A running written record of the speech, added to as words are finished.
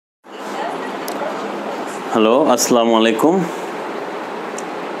Hello, assalamu alaikum.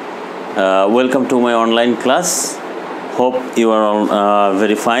 Welcome to my online class. Hope you are all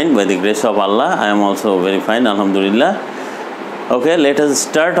very fine by the grace of Allah. I am also very fine, alhamdulillah. Okay, let us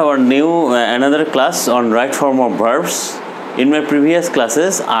start our new another class on right form of verbs. In my previous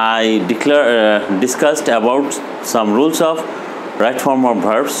classes, I discussed about some rules of right form of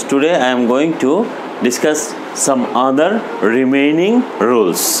verbs. Today, I am going to discuss some other remaining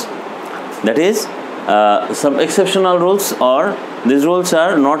rules. That is, some exceptional rules, or these rules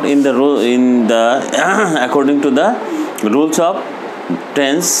are not in the rule according to the rules of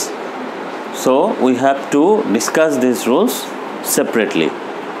tense. So we have to discuss these rules separately.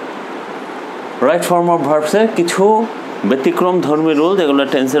 Right form of verbs এর কিছু ব্যতিক্রম ধর্মী rule যেগুলো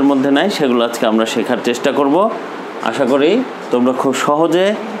টেন্সের মধ্যে নাই, সেগুলো আজকে আমরা শেখার চেষ্টা করব। আশা করি তোমরা খুব সহজে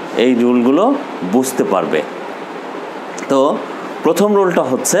এই রুলগুলো বুঝতে পারবে। তো প্রথম রুলটা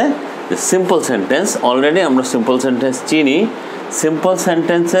হচ্ছে সিম্পল সেন্টেন্স। অলরেডি আমরা সিম্পল সেন্টেন্স চিনি। সিম্পল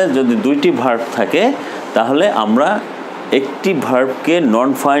সেন্টেন্সে যদি দুইটি ভার্ব থাকে তাহলে আমরা একটি ভার্বকে নন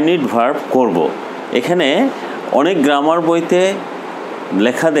ফাইনিট ভার্ব করব। এখানে অনেক গ্রামার বইতে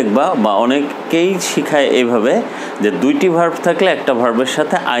লেখা দেখবা বা অনেকেই শেখায় এইভাবে যে দুইটি ভার্ব থাকলে একটা ভার্বের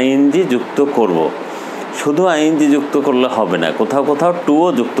সাথে আইএনজি যুক্ত করব। শুধু আইএনজি যুক্ত করলে হবে না, কোথাও কোথাও টুও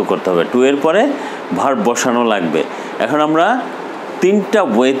যুক্ত করতে হবে, টু এর পরে ভার্ব বসানো লাগবে। এখন আমরা তিনটা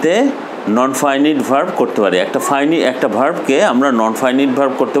ওয়েতে নন ফাইনিট ভার্ব করতে পারি। একটা ভার্বকে আমরা নন ফাইনিট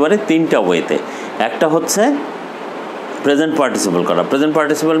ভার্ব করতে পারি তিনটা ওয়েতে। একটা হচ্ছে প্রেজেন্ট পার্টিসিপল করা। Present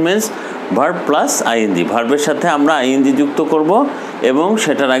participle means verb plus ING. ভার্বের সাথে আমরা আইএনজি যুক্ত করব এবং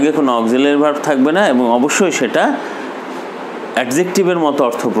সেটার আগে কোনো অক্সিলারি ভার্ব থাকবে না এবং অবশ্যই সেটা অ্যাডজেক্টিভের মতো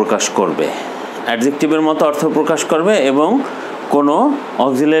অর্থ প্রকাশ করবে। অ্যাডজেক্টিভের মতো অর্থ প্রকাশ করবে এবং কোনো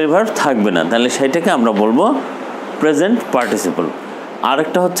অক্সিলারি ভার্ব থাকবে না, তাহলে সেটাকে আমরা বলবো প্রেজেন্ট পার্টিসিপল।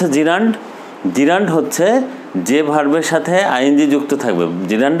 আরেকটা হচ্ছে জিরান্ড। জিরান্ড হচ্ছে যে ভার্বের সাথে আইএনজি যুক্ত থাকবে,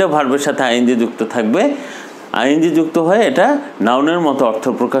 জিরান্ডে ভার্বের সাথে আইএনজি যুক্ত থাকবে, আইএনজি যুক্ত হয়ে এটা নাউনের মতো অর্থ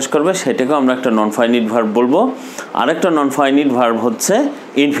প্রকাশ করবে, সেটাকেও আমরা একটা নন ফাইনিট ভার্ব বলবো। আরেকটা নন ফাইনিট ভার্ব হচ্ছে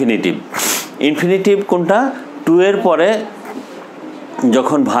ইনফিনিটিভ। ইনফিনিটিভ কোনটা? টু এর পরে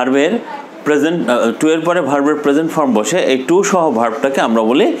যখন ভার্বের টু এর পরে ভার্বের প্রেজেন্ট ফর্ম বসে, এই টু সহ ভার্বটাকে আমরা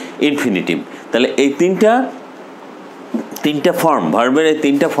বলি ইনফিনিটিভ। তাহলে এই তিনটা ফর্ম, ভার্বের এই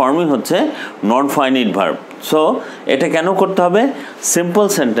তিনটা ফর্মই হচ্ছে নন ফাইনিট ভার্ব। সো এটা কেন করতে হবে? সিম্পল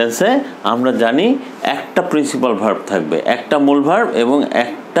সেন্টেন্সে আমরা জানি একটা প্রিন্সিপাল ভার্ব থাকবে, একটা মূল ভার্ব এবং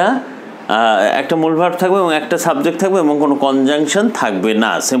একটা মূল ভার্ব থাকবে এবং একটা সাবজেক্ট থাকবে এবং কোনো কনজাংশন থাকবে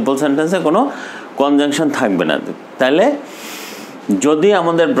না। সিম্পল সেন্টেন্সে কোনো কনজাংশন থাকবে না। তাহলে যদি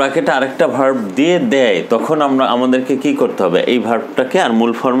আমাদের ব্র্যাকেটে আরেকটা ভার্ব দিয়ে দেয় তখন আমাদেরকে কি করতে হবে? এই ভার্বটাকে আর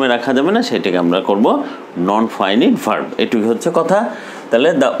মূল ফর্মে রাখা যাবে না, সেটাকে আমরা করব নন ফাইনিট ভার্ব। এটুকু হচ্ছে কথা। তাহলে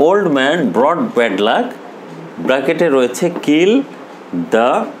the old man ব্রট bad luck, ব্র্যাকেটে রয়েছে কিল দ্য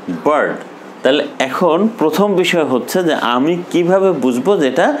বার্ড। তাহলে এখন প্রথম বিষয় হচ্ছে যে আমি কিভাবে বুঝবো যে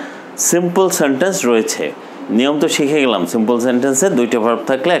এটা সিম্পল সেন্টেন্স রয়েছে। নিয়ম তো শিখে গেলাম। সিম্পল সেন্টেন্সে দুইটা ভার্ব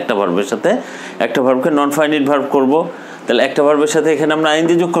থাকলে একটা ভার্বের সাথে একটা ভার্বকে নন ফাইনিট ভার্ব করব। তাহলে একটা ভার্বের সাথে এখানে আমরা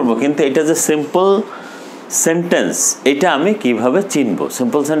আইএনজি যোগ করব, কিন্তু এটা যে সিম্পল সেন্টেন্স এটা আমি কিভাবে চিনব?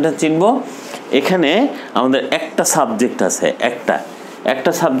 সিম্পল সেন্টেন্স চিনব, এখানে আমাদের একটা সাবজেক্ট আছে,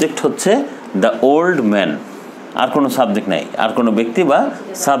 একটা সাবজেক্ট হচ্ছে দ্য ওল্ড ম্যান, আর কোনো সাবজেক্ট নাই, আর কোনো ব্যক্তি বা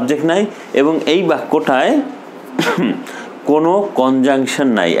সাবজেক্ট নাই এবং এই বাক্যটায় কোনো কনজাংশন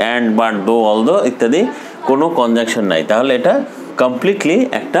নাই, অ্যান্ড, বাট, দো, অলদো ইত্যাদি কোনো কনজাংশন নাই। তাহলে এটা কমপ্লিটলি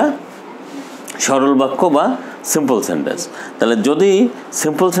একটা সরল বাক্য বা সিম্পল সেন্টেন্স। তাহলে যদি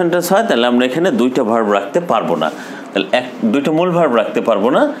সিম্পল সেন্টেন্স হয় তাহলে আমরা এখানে দুইটা ভার্ব রাখতে পারবো না, তাহলে দুইটা মূল ভার্ব রাখতে পারবো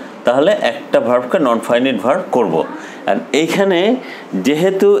না, তাহলে একটা ভার্বকে নন ফাইনিট ভার্ব করব। আর এইখানে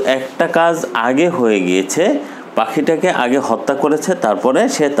যেহেতু একটা কাজ আগে হয়ে গিয়েছে, পাখিটাকে আগে হত্যা করেছে, তারপরে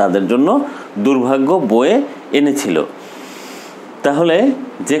সে তাদের জন্য দুর্ভাগ্য বয়ে এনেছিল, তাহলে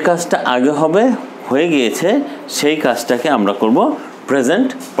যে কাজটা আগে হয়ে গিয়েছে সেই কাজটাকে আমরা করব প্রেজেন্ট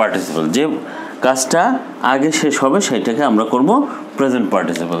পার্টিসিপল। যে কাজটা আগে শেষ হবে সেটাকে আমরা করব প্রেজেন্ট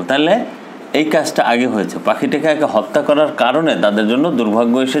পার্টিসিপল। তাহলে এই কাজটা আগে হয়েছে, পাখিটাকে আগে হত্যা করার কারণে তাদের জন্য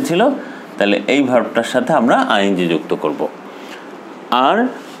দুর্ভাগ্য এসেছিল, তাহলে এই ভার্বটার সাথে আমরা আইএনজি যুক্ত করব। আর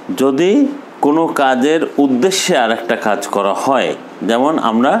যদি কোনো কাজের উদ্দেশ্যে আর একটা কাজ করা হয়, যেমন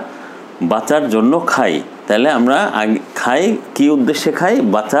আমরা বাঁচার জন্য খাই, তাহলে আমরা খাই কি উদ্দেশ্যে খাই?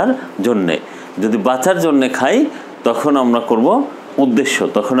 বাঁচার জন্যে। যদি বাঁচার জন্যে খাই তখন আমরা করব উদ্দেশ্য,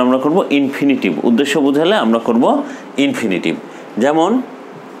 তখন আমরা করব ইনফিনিটিভ। উদ্দেশ্য বোঝালে আমরা করব ইনফিনিটিভ। যেমন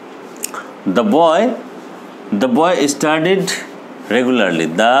the boy studied regularly,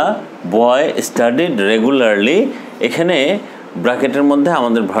 the boy studied regularly. এখানে ব্র্যাকেটের মধ্যে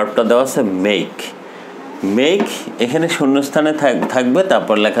আমাদের ভার্বটা দেওয়া আছে মেক। মেক এখানে শূন্যস্থানে থাকবে,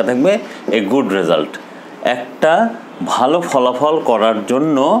 তারপর লেখা থাকবে এ গুড রেজাল্ট। একটা ভালো ফলাফল করার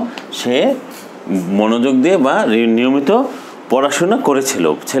জন্য সে মনোযোগ দিয়ে বা নিয়মিত পড়াশোনা করেছিল,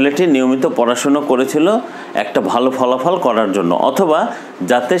 ছেলেটি নিয়মিত পড়াশোনা করেছিল একটা ভালো ফলাফল করার জন্য, অথবা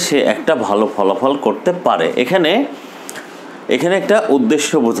যাতে সে একটা ভালো ফলাফল করতে পারে। এখানে একটা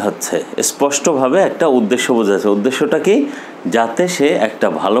উদ্দেশ্য বোঝাচ্ছে, স্পষ্টভাবে একটা উদ্দেশ্য বোঝাচ্ছে। উদ্দেশ্যটা কি? যাতে সে একটা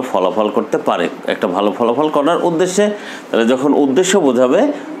ভালো ফলাফল করতে পারে, একটা ভালো ফলাফল করার উদ্দেশ্যে। তাহলে যখন উদ্দেশ্য বোঝাবে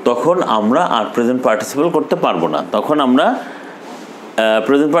তখন আমরা আর প্রেজেন্ট পার্টিসিপল করতে পারবো না। তখন আমরা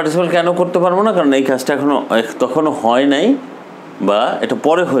প্রেজেন্ট পার্টিসিপল কেন করতে পারবো না? কারণ এই কাজটা তখনও হয় নাই, বা এটা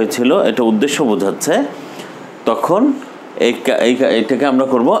পরে হয়েছিল, এটা উদ্দেশ্য বোঝাচ্ছে। তখন এইটাকে আমরা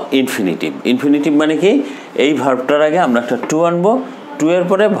করব ইনফিনিটিভ। ইনফিনিটিভ মানে কি? এই ভার্বটার আগে আমরা একটা টু আনবো, টু এর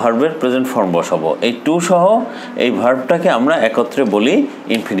পরে ভার্বের প্রেজেন্ট ফর্ম বসাবো। এই টু সহ এই ভার্বটাকে আমরা একত্রে বলি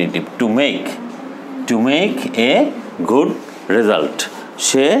infinitive. To make a good result.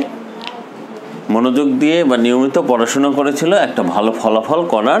 সে মনোযোগ দিয়ে বা নিয়মিত পড়াশোনা করেছিল একটা ভালো ফলাফল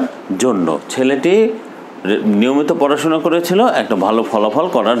করার জন্য। ছেলেটি নিয়মিত পড়াশোনা করেছিল একটা ভালো ফলাফল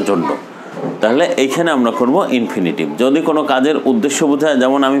করার জন্য। তাহলে এইখানে আমরা করব ইনফিনিটিভ। যদি কোনো কাজের উদ্দেশ্য বোঝায়,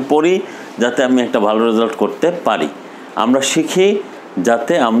 যেমন আমি পড়ি যাতে আমি একটা ভালো রেজাল্ট করতে পারি, আমরা শিখি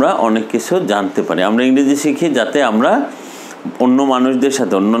যাতে আমরা অনেক কিছু জানতে পারি, আমরা ইংরেজি শিখি যাতে আমরা অন্য মানুষদের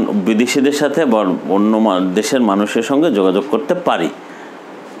সাথে, অন্য বিদেশিদের সাথে বা অন্য দেশের মানুষের সঙ্গে যোগাযোগ করতে পারি,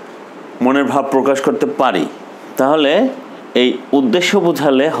 মনের ভাব প্রকাশ করতে পারি। তাহলে এই উদ্দেশ্য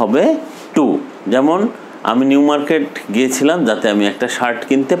বোঝালে হবে টু। যেমন আমি নিউ মার্কেট গিয়েছিলাম যাতে আমি একটা শার্ট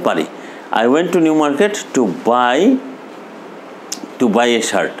কিনতে পারি। I went to New Market to buy a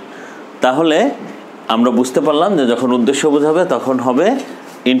shirt. তাহলে আমরা বুঝতে পারলাম যে যখন উদ্দেশ্য বোঝাবে তখন হবে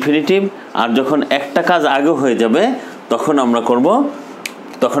ইনফিনিটিভ, আর যখন একটা কাজ আগে হয়ে যাবে তখন আমরা করব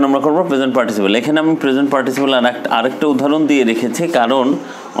প্রেজেন্ট পার্টিসিপল। এখানে আমি প্রেজেন্ট পার্টিসিপল আরেকটা উদাহরণ দিয়ে রেখেছি, কারণ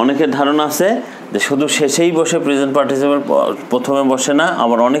অনেকের ধারণা আছে যে শুধু শেষেই বসে প্রেজেন্ট পার্টিসিপল, প্রথমে বসে না।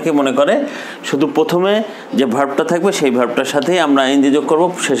 আবার অনেকে মনে করে শুধু প্রথমে যে ভার্বটা থাকবে সেই ভার্বটার সাথেই আমরা আইএনজি যোগ করব,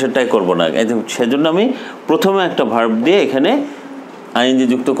 শেষেরটাই করব না। সেজন্য আমি প্রথমে একটা ভার্ব দিয়ে এখানে আইএনজি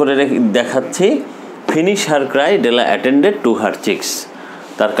যুক্ত করে দেখাচ্ছি। Finish her Cry de la attended to her chicks.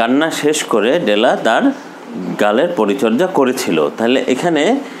 তার কান্না শেষ করে ডেলা তার গালের পরিচর্যা করেছিল। তাহলে এখানে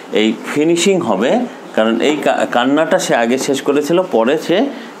এই ফিনিশিং হবে, কারণ এই কান্নাটা সে আগে শেষ করেছিল, পরে সে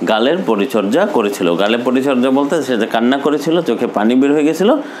গালের পরিচর্যা করেছিল। গালের পরিচর্যা বলতে সে যে কান্না করেছিল, চোখে পানি বের হয়ে গেছিল,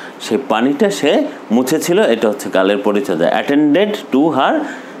 সেই পানিটা সে মুছেছিল, এটা হচ্ছে গালের পরিচর্যা। Attended to her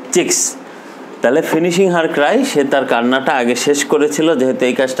chicks. তাহলে ফিনিশিং হার ক্রাই, সে তার কান্নাটা আগে শেষ করেছিল, যেহেতু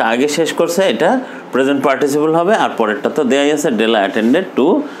এই কাজটা আগে শেষ করছে এটা প্রেজেন্ট পার্টিসিপল হবে। আর পরেরটা তো দেয়াই আছে, ডেলা অ্যাটেন্ডেড টু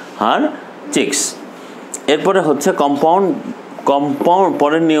হার চিক্স। এরপরে হচ্ছে কম্পাউন্ড।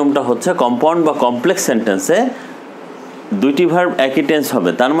 পরের নিয়মটা হচ্ছে কম্পাউন্ড বা কমপ্লেক্স সেন্টেন্সে দুইটি ভার্ব একই টেন্স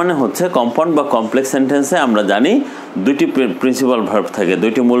হবে। তার মানে হচ্ছে কম্পাউন্ড বা কমপ্লেক্স সেন্টেন্সে আমরা জানি দুইটি প্রিন্সিপাল ভার্ব থাকে,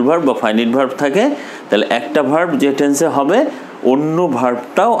 দুইটি মূল ভার্ব বা ফাইনিট ভার্ব থাকে। তাহলে একটা ভার্ব যে টেন্সে হবে অন্য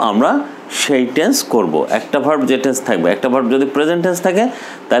ভার্বটাও আমরা সেই টেন্স করব। একটা ভার্ব যে টেন্স থাকবে, একটা ভার্ব যদি প্রেজেন্ট টেন্স থাকে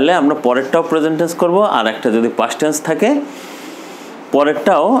তাহলে আমরা পরেরটাও প্রেজেন্ট টেন্স করব, আর একটা যদি পাস্ট টেন্স থাকে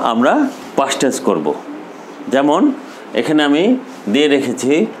পরেরটাও আমরা পাস্ট টেন্স করব। যেমন এখানে আমি দিয়ে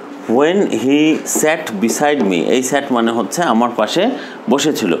রেখেছি when he sat beside me। এই স্যাট মানে হচ্ছে আমার পাশে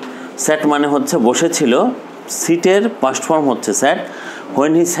বসেছিল। স্যাট মানে হচ্ছে বসেছিল, সিটের পাস্ট ফর্ম হচ্ছে স্যাট।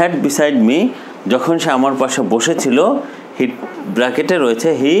 when he sat beside me, যখন সে আমার পাশে বসেছিল, হি ব্র্যাকেটে রয়েছে,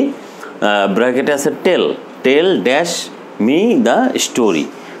 হি ব্র্যাকেটে আছে টেল ড্যাশ মি দ্য স্টোরি।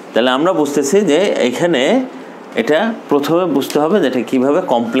 তাহলে আমরা বুঝতেছি যে এখানে এটা প্রথমে বুঝতে হবে যে এটা কীভাবে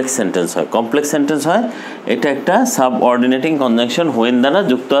কমপ্লেক্স সেন্টেন্স হয়। কমপ্লেক্স সেন্টেন্স হয় এটা একটা সাবঅর্ডিনেটিং কনজাংশন হোয়েন দ্বারা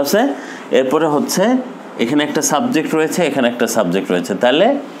যুক্ত আছে। এরপরে হচ্ছে এখানে একটা সাবজেক্ট রয়েছে, এখানে একটা সাবজেক্ট রয়েছে। তাহলে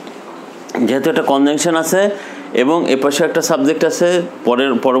যেহেতু একটা কনজাংশন আছে এবং এপাশে একটা সাবজেক্ট আছে,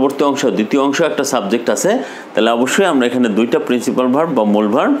 পরবর্তী অংশ দ্বিতীয় অংশ একটা সাবজেক্ট আছে, তাহলে অবশ্যই আমরা এখানে দুইটা প্রিন্সিপাল ভার্ব বা মূল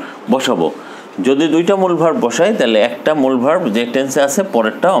ভার্ব বসাবো। যদি দুইটা মূল ভার্ব বসাই তাহলে একটা মূল ভার্ব যে টেন্সে আছে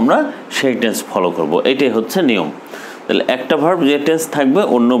পরেরটাও আমরা সেই টেন্স ফলো করব। এটাই হচ্ছে নিয়ম। তাহলে একটা ভার্ব যে টেন্স থাকবে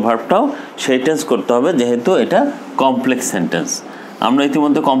অন্য ভার্বটাও সেই টেন্স করতে হবে, যেহেতু এটা কমপ্লেক্স সেন্টেন্স। আমরা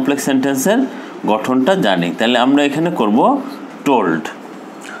ইতিমধ্যে কমপ্লেক্স সেন্টেন্সের গঠনটা জানি। তাহলে আমরা এখানে করব told.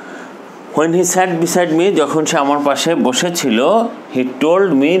 when he sat beside me, যখন সে আমার পাশে বসেছিল, he told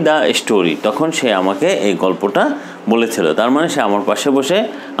me the story, তখন সে আমাকে এই গল্পটা বলেছিল। তার মানে সে আমার পাশে বসে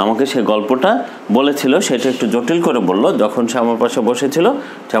আমাকে সেই গল্পটা বলেছিল। সেটা একটু জটিল করে বলল, যখন সে আমার পাশে বসেছিল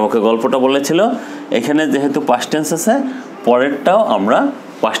সে আমাকে গল্পটা বলেছিল। এখানে যেহেতু পাস্ট টেন্স আছে পরেরটাও আমরা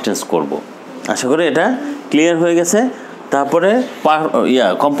পাস্ট টেন্স করব। আশা করি এটা ক্লিয়ার হয়ে গেছে। তারপরে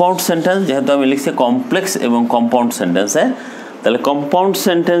কম্পাউন্ড সেন্টেন্স, যেহেতু আমি লিখছি কমপ্লেক্স এবং কম্পাউন্ড সেন্টেন্সে, তাহলে কম্পাউন্ড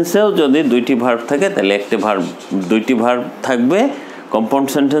সেন্টেন্সেও যদি দুইটি ভার্ব থাকে তাহলে দুইটি ভার্ব থাকবে। কম্পাউন্ড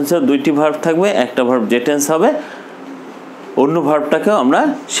সেন্টেন্সেও দুইটি ভার্ব থাকবে, একটা ভার্ব যে টেন্স হবে, অন্য ভার্বটাকেও আমরা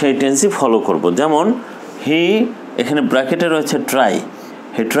সেই টেন্সই ফলো করব। যেমন হি, এখানে ব্র্যাকেটে রয়েছে try,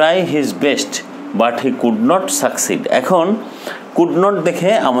 he try his best but he could not succeed. এখন কুড নট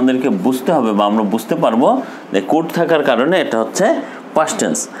দেখে আমাদেরকে বুঝতে হবে বা আমরা বুঝতে পারবো যে কুড থাকার কারণে এটা হচ্ছে পাস্ট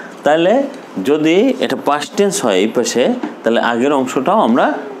টেন্স। তাহলে যদি এটা পাস্ট টেন্স হয় এই পাশে, তাহলে আগের অংশটাও আমরা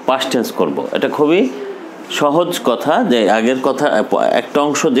পাস্ট টেন্স করব। এটা খুবই সহজ কথা যে আগের কথা একটা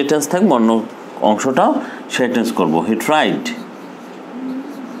অংশ যে টেন্স থাকবে অন্য অংশটাও সেই টেন্স করব। হি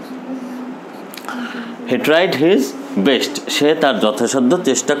ট্রাইড হিজ বেস্ট, সে তার যথাসাধ্য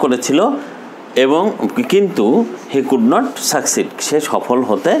চেষ্টা করেছিল এবং কিন্তু হি কুড নট সাকসিড, সে সফল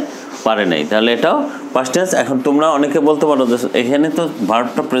হতে পারে নাই। তাহলে এটাও পাস্ট টেন্স। এখন তোমরা অনেকে বলতে পারো যে এখানে তো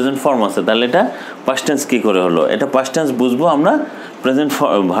ভার্বটা প্রেজেন্ট ফর্ম আছে, তাহলে এটা পাস্ট টেন্স কী করে হলো? এটা পাস্ট টেন্স বুঝবো আমরা প্রেজেন্ট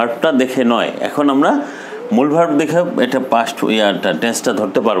ভার্বটা দেখে নয়। এখন আমরা মূল ভার্ব দেখে এটা পাস্ট টেন্সটা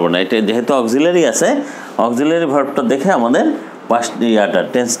ধরতে পারবো না। এটা যেহেতু অক্সিলারি আছে, অক্সিলারি ভার্বটা দেখে আমাদের পাস্ট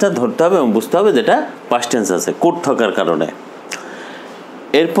টেন্সটা ধরতে হবে এবং বুঝতে হবে যেটা পাস্ট টেন্স আছে কুড থাকার কারণে।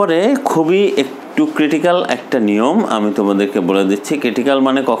 এরপরে খুবই একটু ক্রিটিক্যাল একটা নিয়ম আমি তোমাদেরকে বলে দিচ্ছি। ক্রিটিক্যাল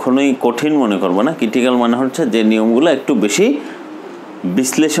মানে কখনোই কঠিন মনে করবো না। ক্রিটিক্যাল মানে হচ্ছে যে নিয়মগুলো একটু বেশি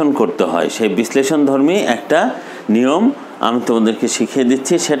বিশ্লেষণ করতে হয়, সেই বিশ্লেষণধর্মী একটা নিয়ম আমি তোমাদেরকে শিখিয়ে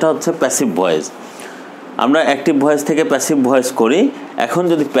দিচ্ছি। সেটা হচ্ছে প্যাসিভ ভয়েস। আমরা অ্যাক্টিভ ভয়েস থেকে প্যাসিভ ভয়েস করি। এখন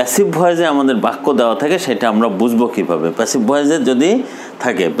যদি প্যাসিভ ভয়েসে আমাদের বাক্য দেওয়া থাকে সেটা আমরা বুঝবো কীভাবে? প্যাসিভ ভয়েসে যদি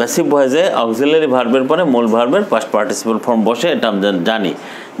থাকে, প্যাসিভ ভয়েসে অক্সিলারি ভার্বের পরে মূল ভার্বের পাস্ট পার্টিসিপল ফর্ম বসে, এটা আমরা জানি।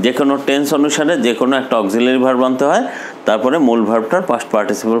 যে কোনো টেন্স অনুসারে যে কোনো একটা অক্সিলারি ভার্ব আনতে হয়, তারপরে মূল ভার্বটার পাস্ট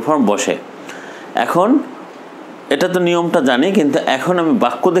পার্টিসিপল ফর্ম বসে। এখন এটা তো নিয়মটা জানি, কিন্তু এখন আমি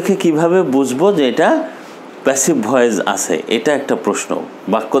বাক্য দেখে কিভাবে বুঝবো যে এটা প্যাসিভ ভয়েস আছে? এটা একটা প্রশ্ন।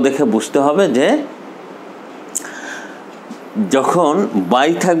 বাক্য দেখে বুঝতে হবে যে যখন বাই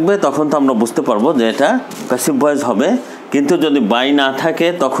থাকবে তখন তো আমরা বুঝতে পারবো যে এটা প্যাসিভ ভয়েস হবে, কিন্তু যদি বাই না থাকে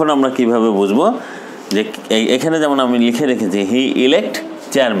তখন আমরা কিভাবে বুঝবো? যে এখানে যেমন আমি লিখে রেখেছি হি ইলেক্ট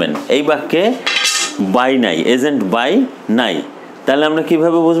চেয়ারম্যান, এই বাক্যে বাই নাই, এজেন্ট বাই নাই, তাহলে আমরা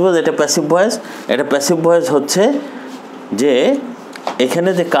কিভাবে বুঝবো যে এটা প্যাসিভ ভয়েস? এটা প্যাসিভ ভয়েস হচ্ছে যে এখানে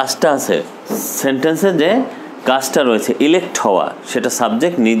যে কাজটা আছে, সেন্টেন্সে যে কাজটা রয়েছে ইলেক্ট হওয়া, সেটা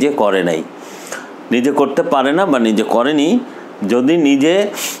সাবজেক্ট নিজে করে নাই, নিজে করতে পারে না বা নিজে করেনি। যদি নিজে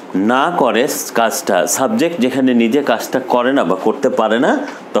না করে কাজটা, সাবজেক্ট যেখানে নিজে কাজটা করে না বা করতে পারে না,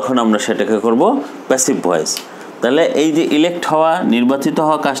 তখন আমরা সেটাকে করব প্যাসিভ ভয়েস। তাহলে এই যে ইলেক্ট হওয়া, নির্বাচিত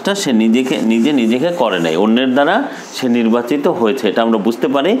হওয়া কাজটা সে নিজেকে করে নাই, অন্যের দ্বারা সে নির্বাচিত হয়েছে, এটা আমরা বুঝতে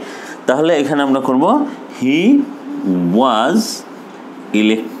পারি। তাহলে এখানে আমরা করব হি ওয়াজ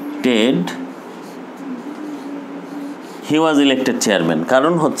ইলেক্টেড চেয়ারম্যান।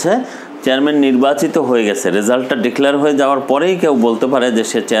 কারণ হচ্ছে চেয়ারম্যান নির্বাচিত হয়ে গেছে, রেজাল্টটা ডিক্লেয়ার হয়ে যাওয়ার পরেই কেউ বলতে পারে যে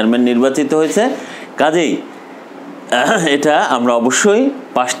সে চেয়ারম্যান নির্বাচিত হয়েছে। কাজেই এটা আমরা অবশ্যই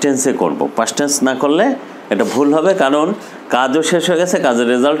পাস্ট টেন্সে করব। পাস্ট টেন্স না করলে এটা ভুল হবে, কারণ কাজও শেষ হয়ে গেছে, কাজের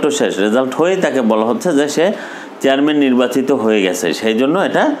রেজাল্টও শেষ, রেজাল্ট হয়েই তাকে বলা হচ্ছে যে সে চেয়ারম্যান নির্বাচিত হয়ে গেছে, সেই জন্য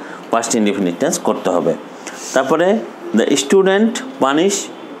এটা পাস্ট ইনডিফিনিট টেন্স করতে হবে। তারপরে the student punish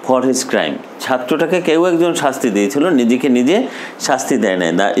for his crime, ছাত্রটাকে কেউ একজন শাস্তি দিয়েছিল, নিজেকে নিজে শাস্তি দেয়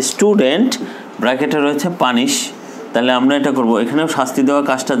নাই। দ্য স্টুডেন্ট ব্র্যাকেটে রয়েছে পানিশ, তাহলে আমরা এটা করব, এখানেও শাস্তি দেওয়া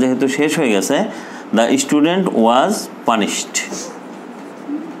কাজটা যেহেতু শেষ হয়ে গেছে, the student was punished,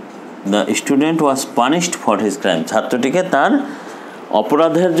 the student was punished for his crime, ছাত্রটিকে তার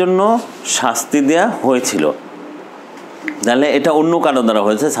অপরাধের জন্য শাস্তি দেওয়া হয়েছিল। তাহলে এটা অন্য কারো দ্বারা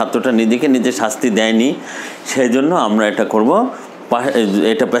হয়েছে, ছাত্রটা নিজেকে নিজে শাস্তি দেয়নি, সেই জন্য আমরা এটা করব,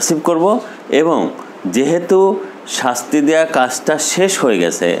 এটা প্যাসিভ করব। এবং যেহেতু শাস্তি দেওয়া কাজটা শেষ হয়ে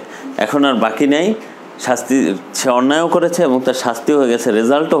গেছে, এখন আর বাকি নেই, শাস্তি সে অন্যায়ও করেছে এবং তার শাস্তিও হয়ে গেছে,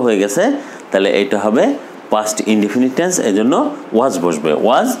 রেজাল্টও হয়ে গেছে, তাহলে এইটা হবে পাস্ট ইনডিফিনিট টেন্স, এই জন্য ওয়াজ বসবে।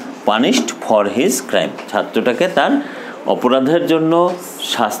 ওয়াজ পানিশড ফর হিজ ক্রাইম, ছাত্রটাকে তার অপরাধের জন্য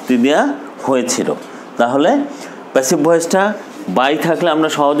শাস্তি দেওয়া হয়েছিল। তাহলে প্যাসিভ ভয়েসটা বাই থাকলে আমরা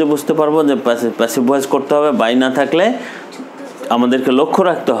সহজে বুঝতে পারবো যে প্যাসিভ ভয়েস করতে হবে। বাই না থাকলে আমাদেরকে লক্ষ্য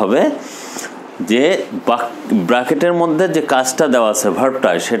রাখতে হবে যে ব্র্যাকেটের মধ্যে যে কাজটা দেওয়া আছে ভার্বটা,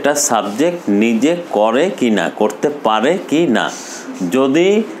 সেটা সাবজেক্ট নিজে করে কি না, করতে পারে কি না। যদি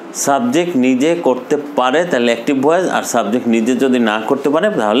সাবজেক্ট নিজে করতে পারে তাহলে অ্যাক্টিভ ভয়েস, আর সাবজেক্ট নিজে যদি না করতে পারে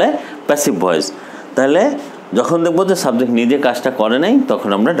তাহলে প্যাসিভ ভয়েস। তাহলে যখন দেখবো যে সাবজেক্ট নিজে কাজটা করে নাই তখন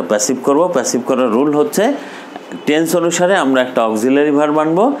আমরা এটা প্যাসিভ করব। প্যাসিভ করার রুল হচ্ছে টেন্স অনুসারে আমরা একটা অক্সিলারি ভার্ব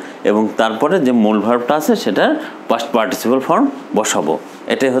আনবো এবং তারপরে যে মূল ভার্বটা আছে সেটার পাস্ট পার্টিসিপল ফর্ম বসাবো।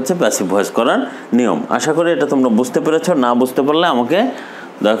 এটাই হচ্ছে প্যাসিভ ভয়েস করার নিয়ম। আশা করি এটা তোমরা বুঝতে পেরেছো। না বুঝতে পারলে আমাকে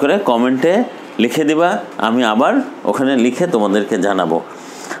দয়া করে কমেন্টে লিখে দিবা, আমি আবার ওখানে লিখে তোমাদেরকে জানাবো।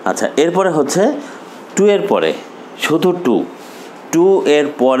 আচ্ছা, এরপরে হচ্ছে টু এর পরে শুধু টু এর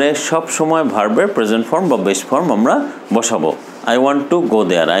পরে সব সময় ভার্বের প্রেজেন্ট ফর্ম বা বেস ফর্ম আমরা বসাবো। I want to go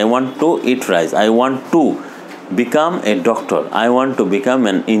there, I want to eat rice, I want to become a doctor, I want to become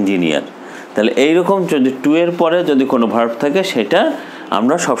an engineer. তাহলে এইরকম যদি টু এর পরে যদি কোনো ভার্ব থাকে সেটা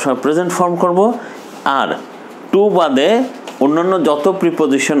আমরা সবসময় প্রেজেন্ট ফর্ম করব। আর টু বাদে অন্যান্য যত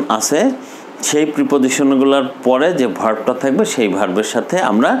প্রিপোজিশন আছে সেই প্রিপোজিশনগুলোর পরে যে ভার্বটা থাকবে সেই ভার্বের সাথে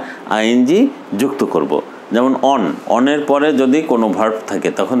আমরা আইএনজি যুক্ত করব। যেমন অনের পরে যদি কোনো ভার্ব থাকে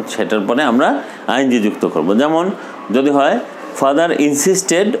তখন সেটার পরে আমরা আইএনজি যুক্ত করব। যেমন যদি হয় father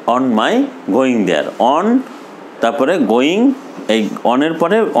insisted on my going there, on তারপরে গোয়িং, এই অনের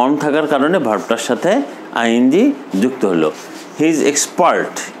পরে অন থাকার কারণে ভার্বটার সাথে আইএনজি যুক্ত হলো। হি ইজ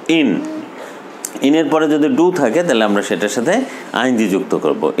এক্সপার্ট ইনের পরে যদি ডু থাকে তাহলে আমরা সেটার সাথে আইএনজি যুক্ত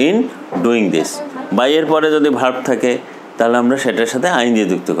করব, ইন ডুইং দিস। বাই এর পরে যদি ভার্ব থাকে তাহলে আমরা সেটার সাথে আইএনজি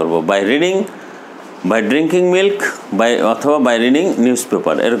যুক্ত করব, by reading, by drinking milk, by অথবা বাই রিডিং নিউজ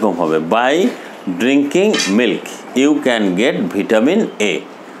পেপার, এরকম হবে। By drinking milk you can get vitamin A,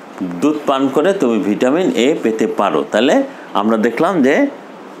 দুধ পান করে তুমি ভিটামিন এ পেতে পারো। তাহলে আমরা দেখলাম যে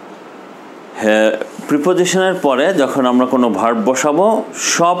প্রিপোজিশনের পরে যখন আমরা কোনো ভার্ব বসাবো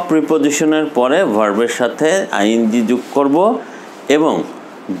সব প্রিপোজিশনের পরে ভার্বের সাথে আইএনজি যোগ করব এবং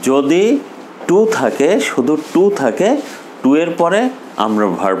যদি টু থাকে, শুধু টু থাকে, টু এর পরে আমরা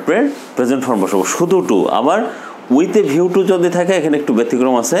ভার্বের প্রেজেন্ট ফর্ম বসাবো শুধু টু। আবার উইথ এ ভিউ টু যদি থাকে, এখানে একটু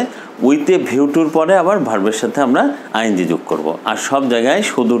ব্যতিক্রম আছে, উইথ এ ভিউ টুর পরে আবার ভার্বের সাথে আমরা আইএনজি যোগ করব। আর সব জায়গায়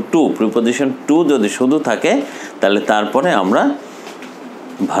শুধু টু, প্রিপোজিশন টু যদি শুধু থাকে তাহলে তারপরে আমরা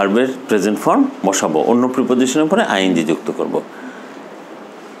ভার্বের প্রেজেন্ট ফর্ম বসাবো, অন্য প্রিপোজিশনের পরে আইএনজি যুক্ত করব।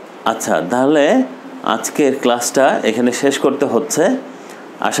 আচ্ছা, তাহলে আজকের ক্লাসটা এখানে শেষ করতে হচ্ছে।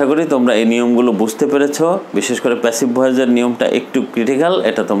 আশা করি তোমরা এই নিয়মগুলো বুঝতে পেরেছো। বিশেষ করে প্যাসিভ ভয়েসের নিয়মটা একটু ক্রিটিক্যাল,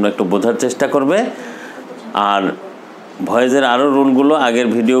 এটা তোমরা একটু বোঝার চেষ্টা করবে। আর ভয়েসের আরও রুলগুলো আগের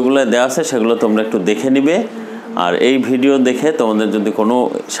ভিডিওগুলো দেওয়া আছে, সেগুলো তোমরা একটু দেখে নিবে। আর এই ভিডিও দেখে তোমাদের যদি কোনো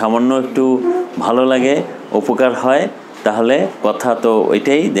সামান্য একটু ভালো লাগে, উপকার হয়, তাহলে কথা তো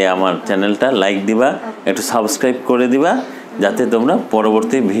ওইটাই যে আমার চ্যানেলটা লাইক দিবা, একটু সাবস্ক্রাইব করে দিবা, যাতে তোমরা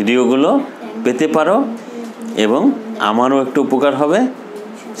পরবর্তী ভিডিওগুলো পেতে পারো এবং আমারও একটু উপকার হবে,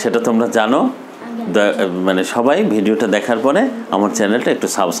 সেটা তোমরা জানো। মানে সবাই ভিডিওটা দেখার পরে আমার চ্যানেলটা একটু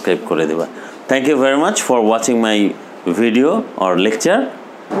সাবস্ক্রাইব করে দিবা। Thank you very much for watching my video or lecture.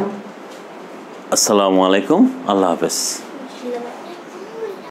 আসসালামু আলাইকুম, আল্লাহ হাফেজ।